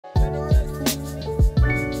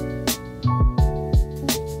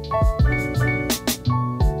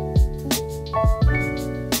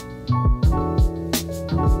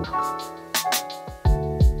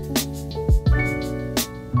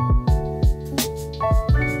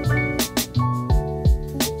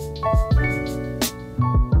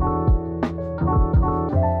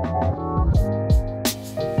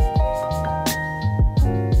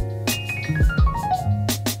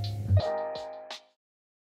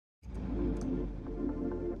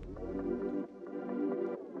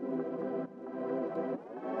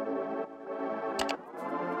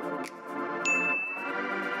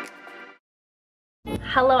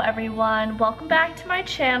Hello everyone, welcome back to my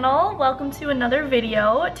channel. Welcome to another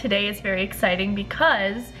video. Today is very exciting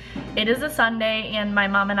because it is a Sunday and my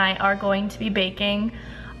mom and I are going to be baking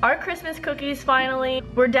our Christmas cookies finally.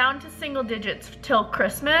 We're down to single digits till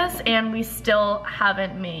Christmas and we still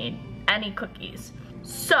haven't made any cookies.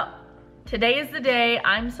 So today is the day.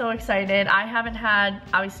 I'm so excited. I haven't had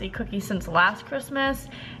obviously cookies since last Christmas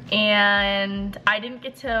and I didn't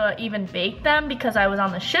get to even bake them because I was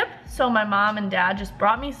on the ship, so my mom and dad just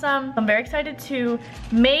brought me some. I'm very excited to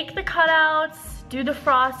make the cutouts, do the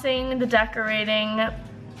frosting, the decorating,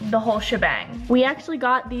 the whole shebang. We actually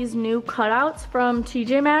got these new cutouts from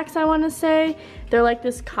TJ Maxx, I want to say. They're like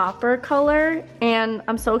this copper color and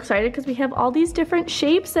I'm so excited because we have all these different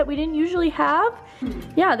shapes that we didn't usually have.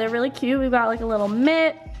 Yeah, they're really cute. We've got like a little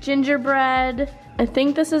mitt, gingerbread, I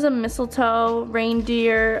think this is a mistletoe,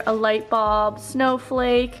 reindeer, a light bulb,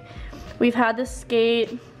 snowflake. We've had the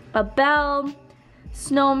skate, a bell,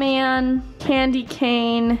 snowman, candy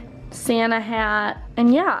cane, Santa hat,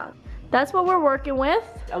 and yeah, that's what we're working with.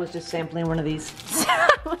 I was just sampling one of these. I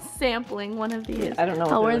was sampling one of these. I don't know.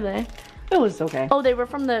 How were they? It was okay. Oh, they were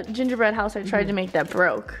from the gingerbread house I tried to make that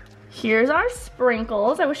broke. Here's our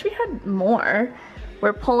sprinkles. I wish we had more.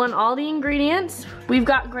 We're pulling all the ingredients. We've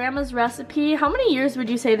got Grandma's recipe. How many years would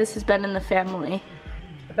you say this has been in the family?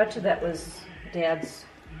 I bet you that was Dad's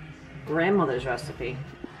grandmother's recipe.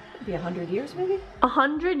 Maybe 100 years, maybe?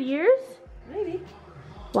 100 years? Maybe.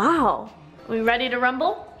 Wow. We ready to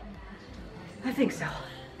rumble? I think so.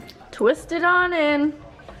 Twist it on in.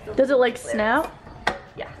 Does it like snap?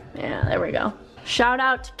 Yeah. Yeah, there we go. Shout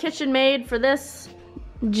out to Kitchen Maid for this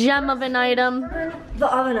gem of an item. The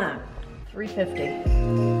oven on.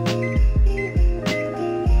 350.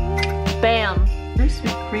 Bam. First we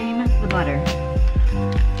cream the butter.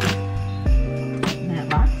 In that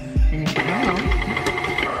box. And you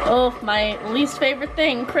can Oh, my least favorite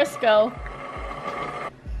thing, Crisco.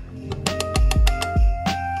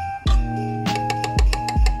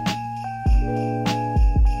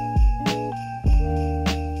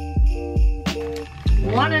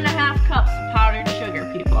 One and a half cups of powdered sugar,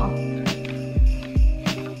 people.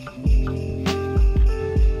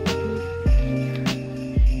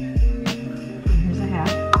 Here's a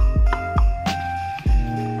half.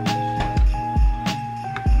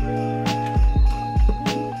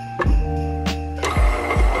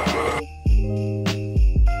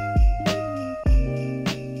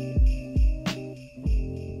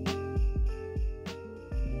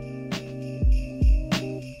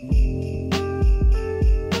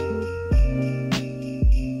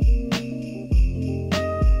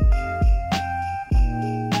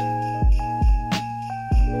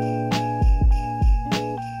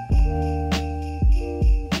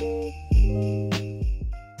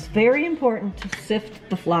 Very important to sift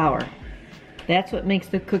the flour. That's what makes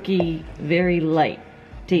the cookie very light.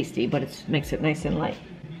 Tasty, but it makes it nice and light.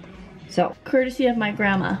 So, Courtesy of my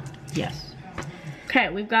grandma. yes. Okay,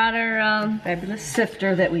 we've got our Fabulous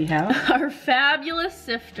sifter that we have. our fabulous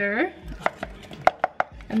sifter.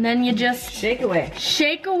 And then you just Shake away.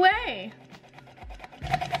 shake away.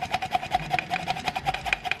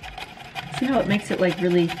 See how it makes it like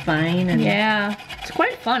really fine and Yeah, it's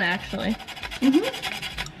quite fun actually.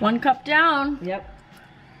 1 cup down. Yep.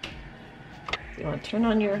 You want to turn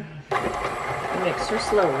on your mixer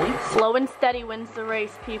slowly. Slow and steady wins the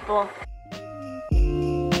race, people.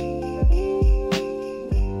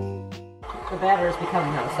 The batter is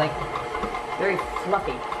becoming now. It's like very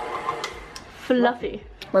fluffy. Fluffy.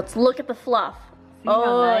 Let's look at the fluff. See how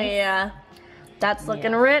Oh nice? yeah. That's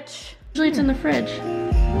looking rich. Usually it's in the fridge.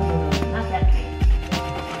 Not that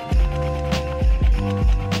big.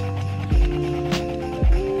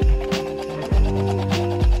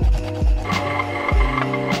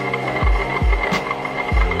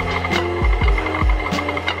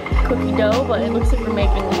 Cookie dough, but it looks like we're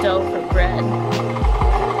making the dough for bread.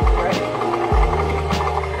 Right.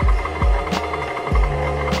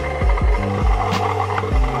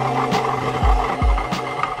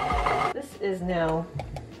 This is now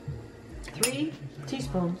 3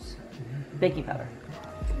 teaspoons baking powder.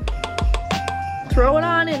 Throw it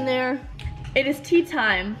on in there. It is tea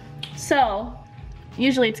time. So,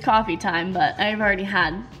 usually it's coffee time, but I've already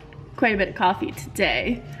had quite a bit of coffee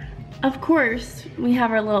today. Of course, we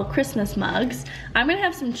have our little Christmas mugs. I'm gonna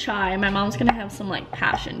have some chai. My mom's gonna have some like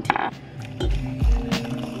passion tea.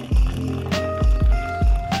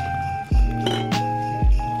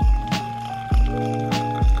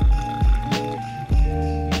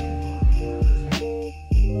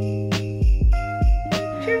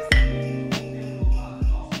 Cheers.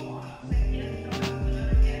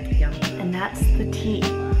 And that's the tea.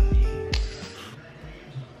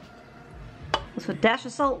 dash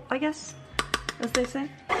of salt, I guess, as they say.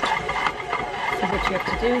 So what you have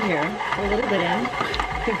to do here, pour a little bit in,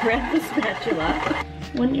 to grab the spatula.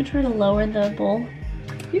 Wouldn't you try to lower the bowl?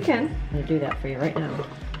 You can. I'm gonna do that for you right now.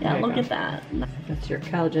 Yeah, look at that. That's your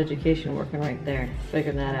college education working right there.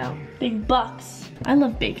 Figuring that out. Big bucks. I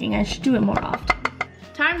love baking. I should do it more often.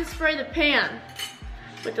 Time to spray the pan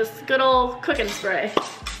with this good old cooking spray.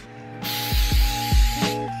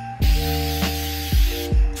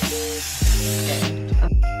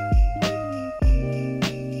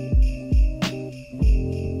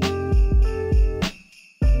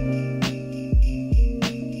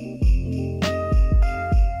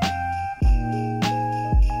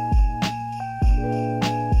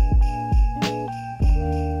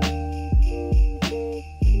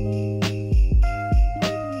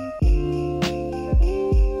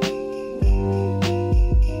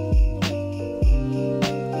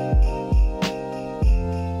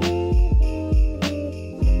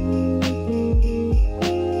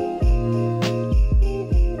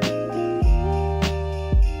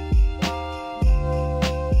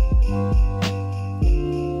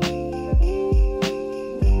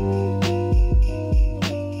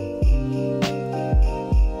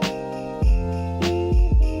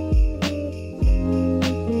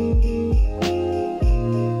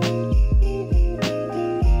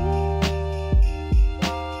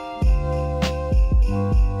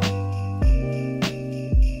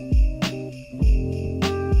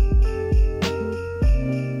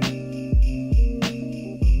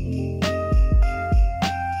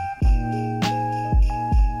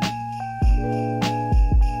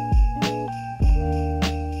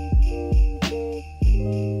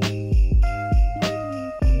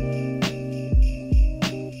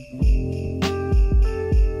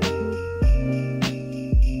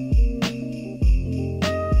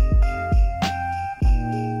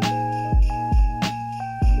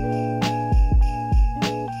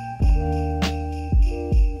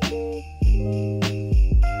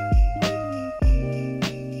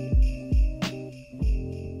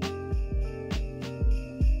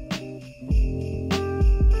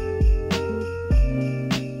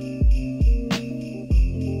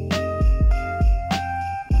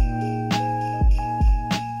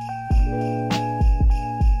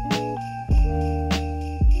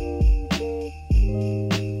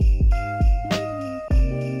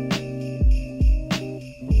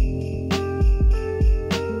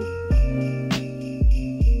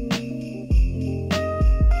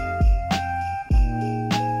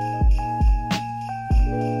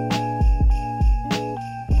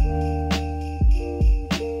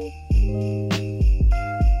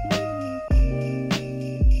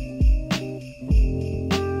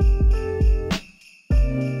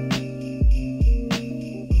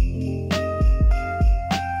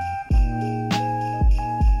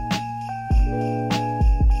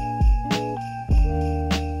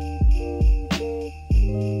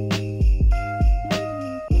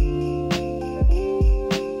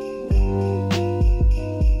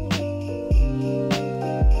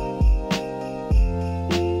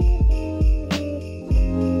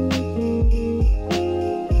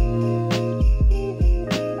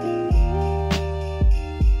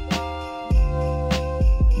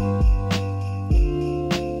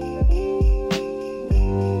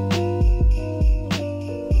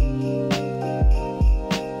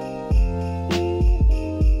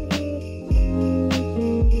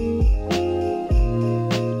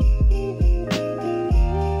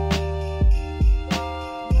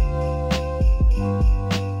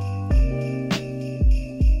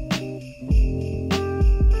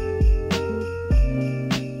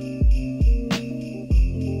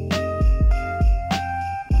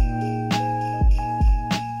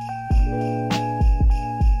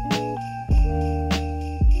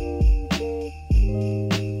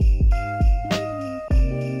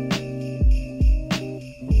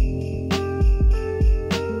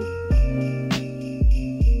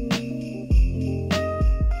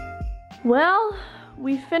 Well,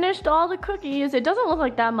 we finished all the cookies. It doesn't look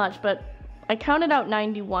like that much, but I counted out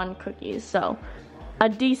 91 cookies, so a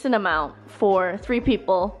decent amount for 3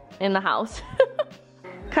 people in the house.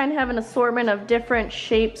 Kind of have an assortment of different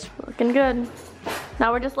shapes. Looking good.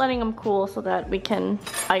 Now we're just letting them cool so that we can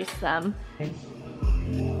ice them. How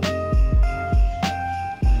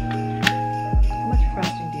much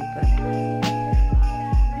frosting do you put?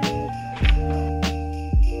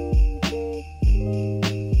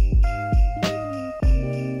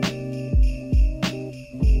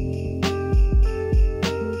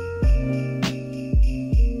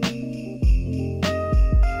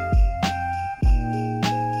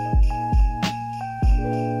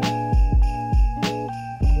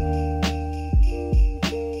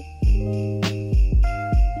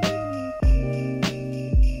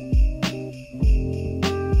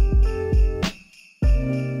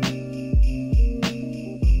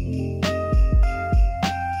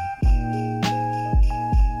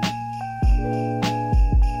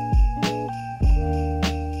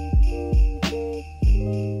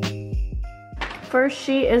 first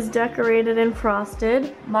sheet is decorated and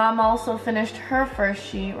frosted. Mom also finished her first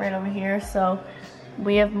sheet right over here, so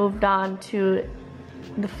we have moved on to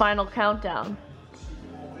the final countdown.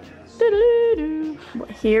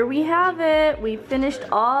 Here we have it. We finished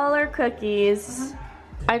all our cookies.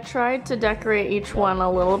 I tried to decorate each one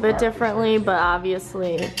a little bit differently, but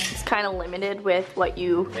obviously it's kind of limited with what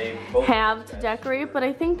you have to decorate, but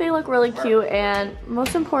I think they look really cute, and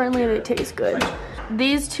most importantly, they taste good.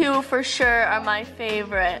 These two for sure are my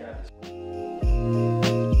favorite.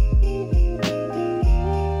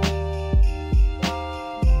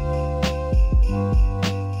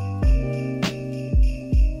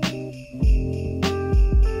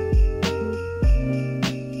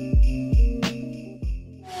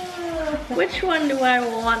 Which one do I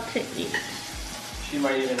want to eat? She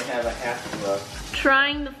might even have a half of a...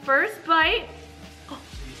 Trying the first bite.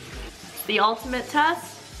 It's the ultimate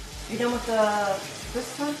test. You done with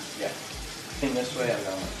this one? Yeah. In this way, I'm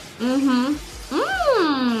done with it. Mm-hmm.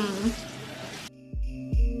 Mmm.